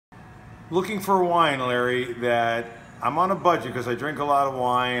Looking for a wine, Larry, that I'm on a budget because I drink a lot of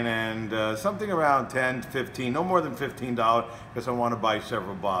wine, and something around 10, 15, no more than $15 because I want to buy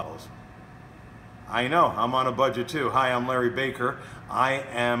several bottles. I know, I'm on a budget too. Hi, I'm Larry Baker. I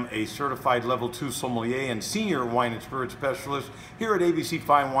am a certified level 2 sommelier and senior wine and spirit specialist here at ABC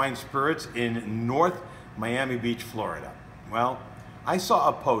Fine Wine Spirits in North Miami Beach, Florida. Well, I saw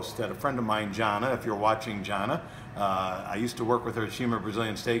a post that a friend of mine, Jana, if you're watching Jana, I used to work with her at Shima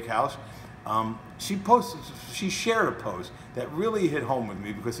Brazilian Steakhouse. She shared a post that really hit home with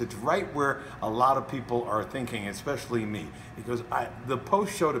me because it's right where a lot of people are thinking, especially me. Because the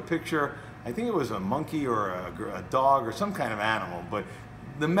post showed a picture, I think it was a monkey or a dog or some kind of animal, but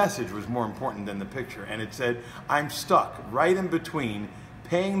the message was more important than the picture. And it said, I'm stuck right in between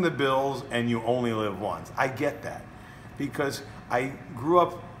paying the bills and you only live once. I get that because I grew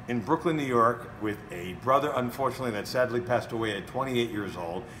up in Brooklyn, New York, with a brother, unfortunately, that sadly passed away at 28 years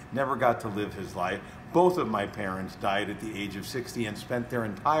old, never got to live his life. Both of my parents died at the age of 60 and spent their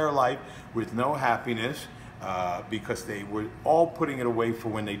entire life with no happiness because they were all putting it away for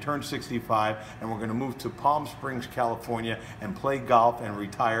when they turned 65 and were going to move to Palm Springs, California and play golf and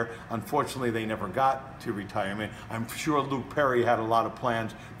retire. Unfortunately, they never got to retirement. I'm sure Luke Perry had a lot of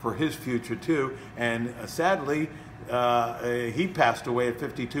plans for his future too, and sadly, he passed away at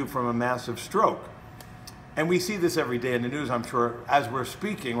 52 from a massive stroke. And we see this every day in the news, I'm sure, as we're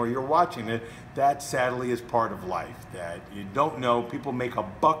speaking or you're watching it. That sadly is part of life, that you don't know. People make a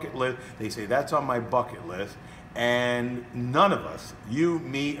bucket list. They say, that's on my bucket list. And none of us, you,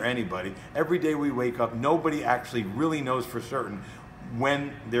 me, or anybody, every day we wake up, nobody actually really knows for certain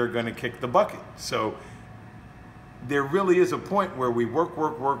when they're going to kick the bucket. So there really is a point where we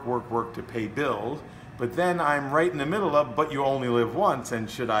work to pay bills. But then I'm right in the middle of, but you only live once, and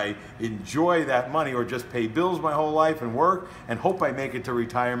should I enjoy that money or just pay bills my whole life and work and hope I make it to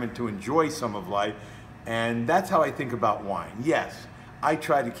retirement to enjoy some of life? And that's how I think about wine. Yes, I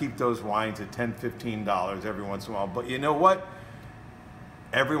try to keep those wines at $10, $15 every once in a while, but you know what?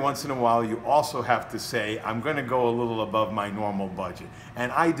 Every once in a while, you also have to say, I'm going to go a little above my normal budget.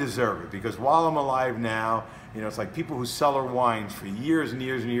 And I deserve it because while I'm alive now, you know, it's like people who sell their wines for years and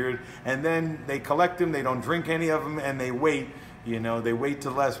years and years, and then they collect them, they don't drink any of them, and they wait, you know, they wait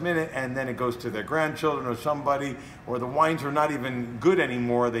till the last minute, and then it goes to their grandchildren or somebody, or the wines are not even good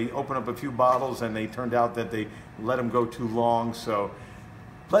anymore. They open up a few bottles, and they turned out that they let them go too long. So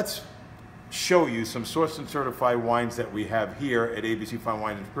let's show you some sourced and certified wines that we have here at ABC Fine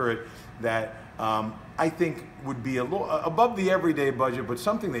Wine and Spirit that I think would be a little above the everyday budget, but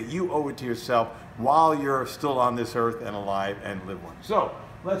something that you owe it to yourself while you're still on this earth and alive and live one. So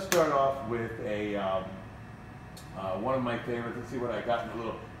let's start off with a one of my favorites. Let's see what I got in a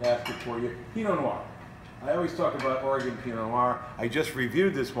little basket for you. Pinot Noir. I always talk about Oregon Pinot Noir. I just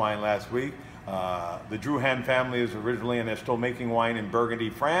reviewed this wine last week. The Druhan family is originally, and they're still making wine in Burgundy,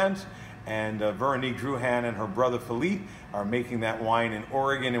 France. And Veronique Druhan and her brother Philippe are making that wine in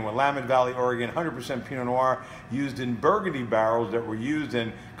Oregon, in Willamette Valley, Oregon, 100% Pinot Noir, used in Burgundy barrels that were used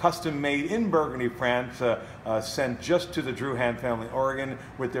and custom made in Burgundy, France, sent just to the Druhan family, Oregon,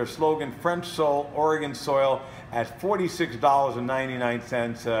 with their slogan, French Soul, Oregon Soil, at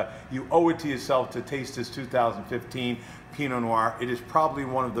 $46.99. You owe it to yourself to taste this 2015 Pinot Noir. It is probably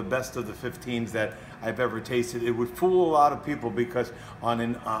one of the best of the 15s that I've ever tasted. It would fool a lot of people because on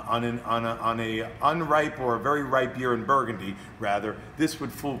a unripe or a very ripe year in Burgundy, rather, this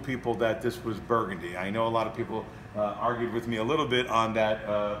would fool people that this was Burgundy. I know a lot of people argued with me a little bit on that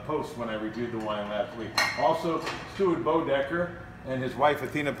post when I reviewed the wine last week. Also, Stuart Bodecker and his wife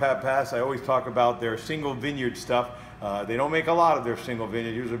Athena Papas, I always talk about their single vineyard stuff. They don't make a lot of their single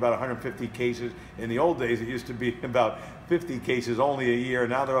vineyard, usually about 150 cases. In the old days, it used to be about 50 cases only a year.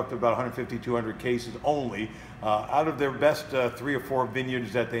 Now they're up to about 150, 200 cases only. Out of their best 3 or 4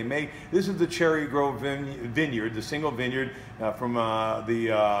 vineyards that they make, this is the Cherry Grove Vineyard, the single vineyard from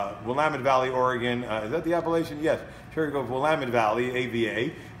the Willamette Valley, Oregon. Is that the appellation? Yes, Cherry Grove, Willamette Valley,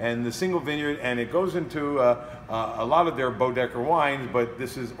 AVA, and the single vineyard, and it goes into a lot of their Bodecker wines, but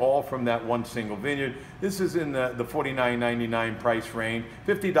this is all from that one single vineyard. This is in the $49.99 price range,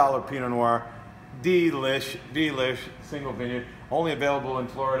 $50 Pinot Noir, delish, single vineyard, only available in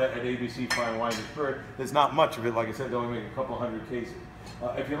Florida at ABC Fine Wine and Spirit. There's not much of it, like I said, they only make a couple hundred cases.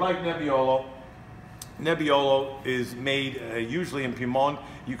 If you like Nebbiolo, Nebbiolo is made usually in Piedmont.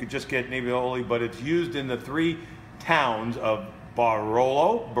 You could just get Nebbiolo, but it's used in the 3 towns of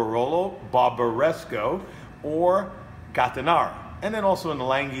Barolo, Barbaresco, or Gattinara. And then also in the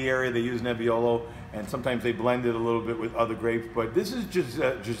Langhe area, they use Nebbiolo, and sometimes they blend it a little bit with other grapes. But this is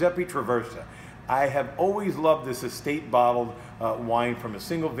Giuseppe Traversa. I have always loved this estate bottled wine from a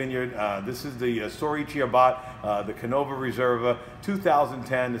single vineyard. This is the Storici Abbat, the Canova Reserva,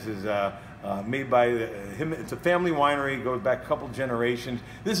 2010. This is made by him. It's a family winery, goes back a couple generations.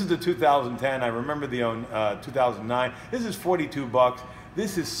 This is the 2010. I remember the 2009. This is 42 bucks.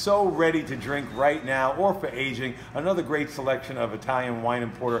 This is so ready to drink right now or for aging. Another great selection of Italian wine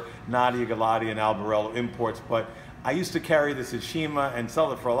importer, Nadia Galati and Albarello Imports. But I used to carry this at Shima and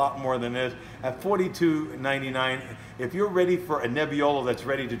sell it for a lot more than this at $42.99. If you're ready for a Nebbiolo that's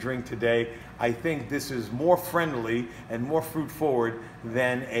ready to drink today, I think this is more friendly and more fruit forward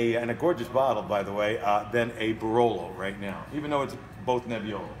than and a gorgeous bottle, by the way, than a Barolo right now, even though it's both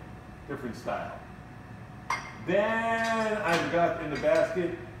Nebbiolo, different style. Then I've got in the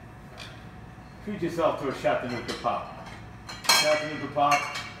basket, treat yourself to a Chateauneuf du Pape. Chateauneuf du Pape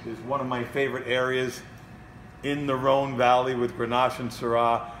is one of my favorite areas in the Rhone Valley with Grenache and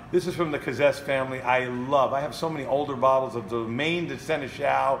Syrah. This is from the Cazès family. I have so many older bottles of Domaine de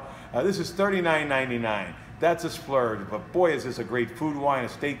Sénéchal. This is $39.99. That's a splurge, but boy, is this a great food wine, a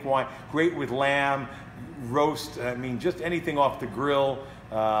steak wine, great with lamb, roast, I mean, just anything off the grill.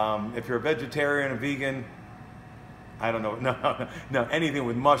 If you're a vegetarian, a vegan, I don't know, no, anything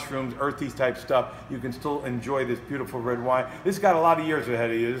with mushrooms, earthy type stuff, you can still enjoy this beautiful red wine. This has got a lot of years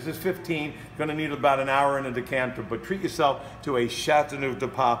ahead of you. This is 15, gonna need about an hour in a decanter, but treat yourself to a Chateauneuf du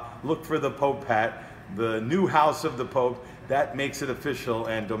Pape. Look for the Pope hat, the new house of the Pope. That makes it official,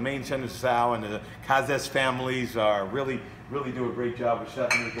 and Domaine Sénéchal and the Cazès families are really do a great job with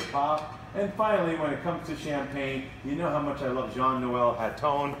Chateauneuf du Pape. And finally, when it comes to champagne, you know how much I love Jean-Noël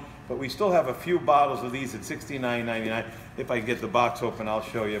Hatton. But we still have a few bottles of these at $69.99. If I can get the box open, I'll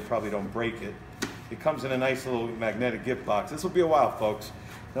show you. Probably don't break it. It comes in a nice little magnetic gift box. This will be a while, folks.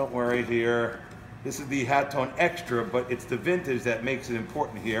 Don't worry here. This is the Hatton Extra, but it's the vintage that makes it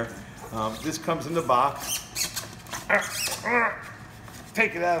important here. This comes in the box.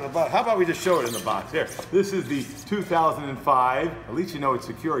 Take it out of the box. How about we just show it in the box? Here. This is the 2005. At least you know it's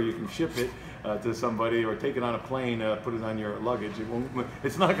secure. You can ship it to somebody or take it on a plane, put it on your luggage.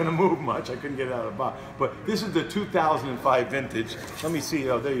 It's not going to move much. I couldn't get it out of the box. But this is the 2005 vintage. Let me see.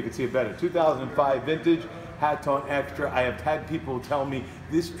 Oh, there you can see it better. 2005 vintage Hatton Extra. I have had people tell me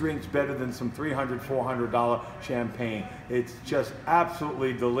this drink's better than some $300, $400 champagne. It's just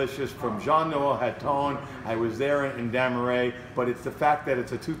absolutely delicious from Jean-Noël Hatton. I was there in Damaret, but it's the fact that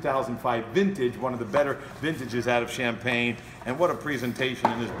it's a 2005 vintage, one of the better vintages out of Champagne. And what a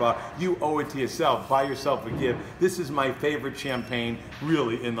presentation in this bottle. You owe it to yourself. Buy yourself a gift. This is my favorite champagne,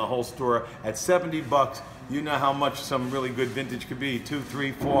 really, in the whole store. At 70 bucks, you know how much some really good vintage could be, $200,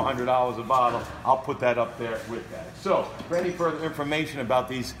 $300, $400 a bottle. I'll put that up there with that. So, for any further information about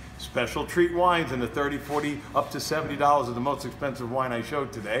these special treat wines and the $30, $40, up to $70 of the most expensive wine I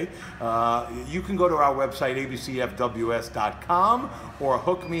showed today, you can go to our website, abcfws.com, or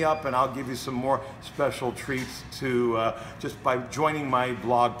hook me up and I'll give you some more special treats to, just by joining my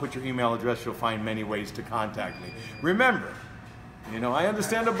blog, put your email address, you'll find many ways to contact me. Remember, you know, I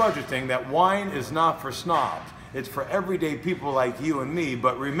understand the budget thing, that wine is not for snobs. It's for everyday people like you and me,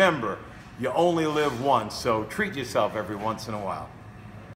 but remember, you only live once, so treat yourself every once in a while.